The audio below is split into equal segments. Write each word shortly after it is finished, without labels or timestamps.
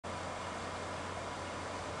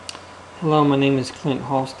Hello, my name is Clint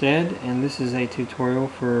Halstead, and this is a tutorial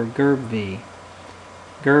for Gerbv.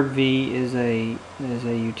 Gerbv is a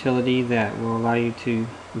utility that will allow you to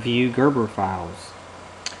view Gerber files.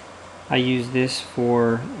 I use this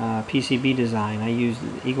for PCB design. I use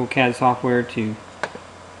the Eagle CAD software to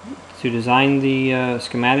design the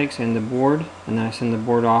schematics and the board, and then I send the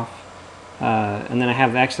board off. And then I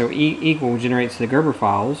have Eagle generates the Gerber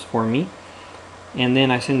files for me. And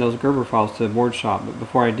then I send those Gerber files to the board shop. But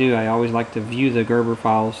before I do, I always like to view the Gerber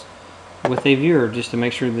files with a viewer, just to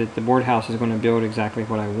make sure that the board house is going to build exactly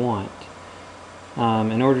what I want.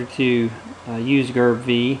 In order to use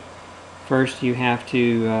Gerbv, first you have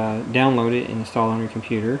to download it and install it on your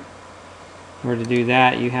computer. In order to do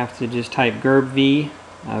that, you have to just type Gerbv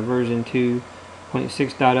version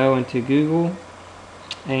 2.6.0 into Google,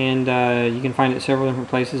 and you can find it several different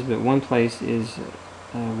places, but one place is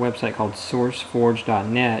a website called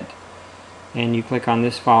sourceforge.net, and you click on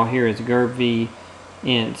this file here. It's Gerbv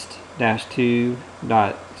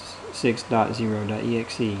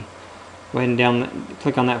inst-2.6.0.exe. Go ahead and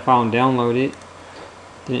click on that file and download it.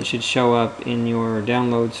 Then it should show up in your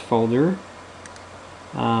downloads folder.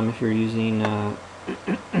 If you're using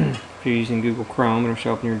Google Chrome, it'll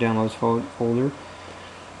show up in your downloads folder.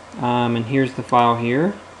 And here's the file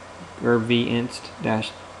here, Gerbv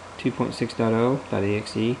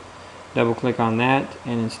inst-2.6.0.exe. Double click on that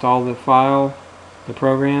and install the file, the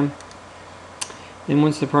program. Then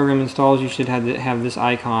once the program installs, you should have this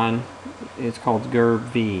icon. It's called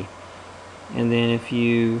Gerbv. And then if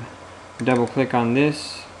you double click on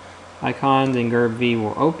this icon, then Gerbv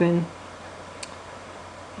will open.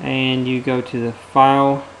 And you go to the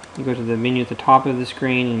file, you go to the menu at the top of the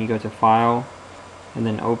screen, and you go to File, and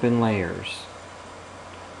then Open Layers.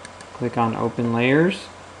 Click on Open Layers,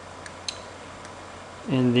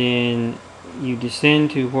 and then you descend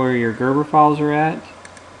to where your Gerber files are at.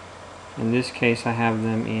 In this case, I have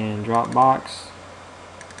them in Dropbox,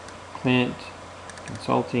 Clint,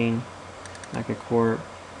 Consulting, Mechacorp,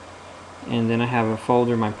 and then I have a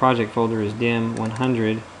folder. My project folder is DIM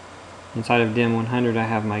 100. Inside of DIM 100, I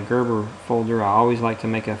have my Gerber folder. I always like to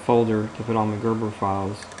make a folder to put all my Gerber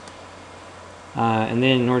files. And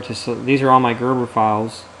then in order to, these are all my Gerber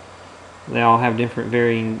files. They all have different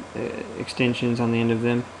varying extensions on the end of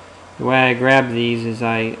them. The way I grab these is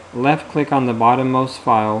I left click on the bottommost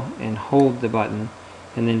file and hold the button,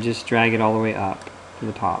 and then just drag it all the way up to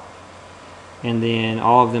the top. And then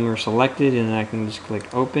all of them are selected, and then I can just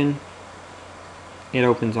click open. It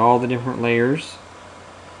opens all the different layers.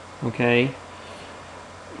 Okay.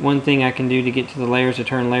 One thing I can do to get to the layers, to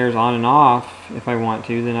turn layers on and off if I want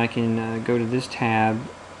to, then I can go to this tab,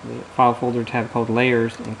 the file folder tab called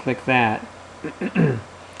Layers, and click that.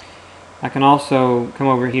 I can also come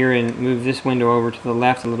over here and move this window over to the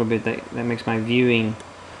left a little bit. That makes my viewing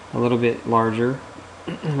a little bit larger,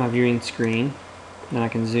 my viewing screen. Then I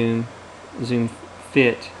can zoom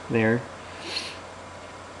fit there.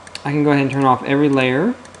 I can go ahead and turn off every layer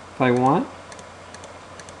if I want.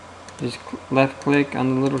 Just left click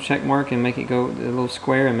on the little check mark and make it go, the little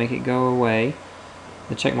square, and make it go away.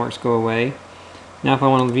 The check marks go away. Now if I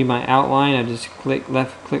want to view my outline, I just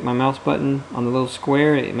left click my mouse button on the little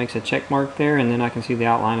square. It makes a check mark there, and then I can see the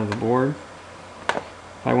outline of the board.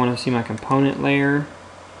 If I want to see my component layer,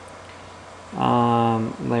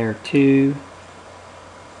 layer 2,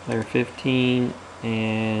 layer 15,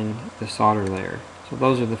 and the solder layer. So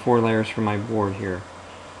those are the 4 layers for my board here.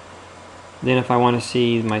 Then if I want to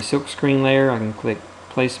see my silk screen layer, I can click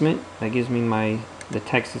placement. That gives me the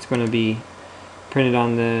text that's going to be printed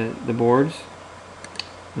on the boards.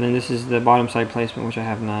 And then this is the bottom side placement, which I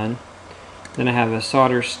have none. Then I have a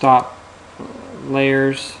solder stop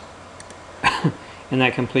layers, and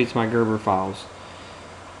that completes my Gerber files.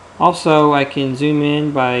 Also, I can zoom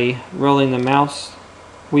in by rolling the mouse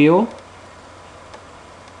wheel,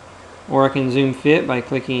 or I can zoom fit by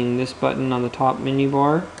clicking this button on the top menu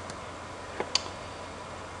bar.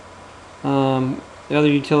 The other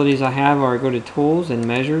utilities I have are go to Tools and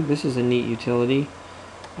Measure. This is a neat utility.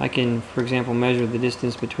 I can, for example, measure the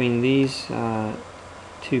distance between these 2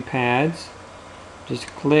 pads. Just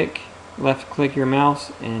left click your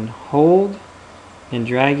mouse and hold and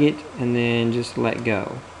drag it, and then just let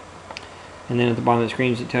go. And then at the bottom of the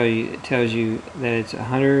screen it tells you that it's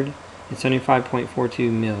 75.42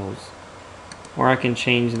 mils. Or I can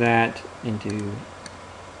change that into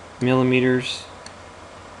millimeters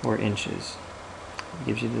or inches. It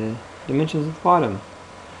gives you the dimensions at the bottom.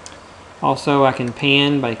 Also, I can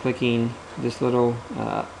pan by clicking this little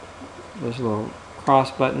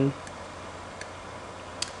cross button.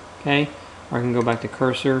 Okay, or I can go back to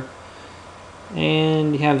cursor,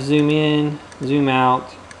 and you have zoom in, zoom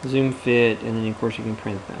out, zoom fit, and then of course you can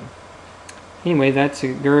print them. Anyway, that's a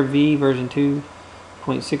Gerbv version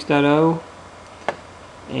 2.6.0,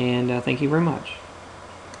 and thank you very much.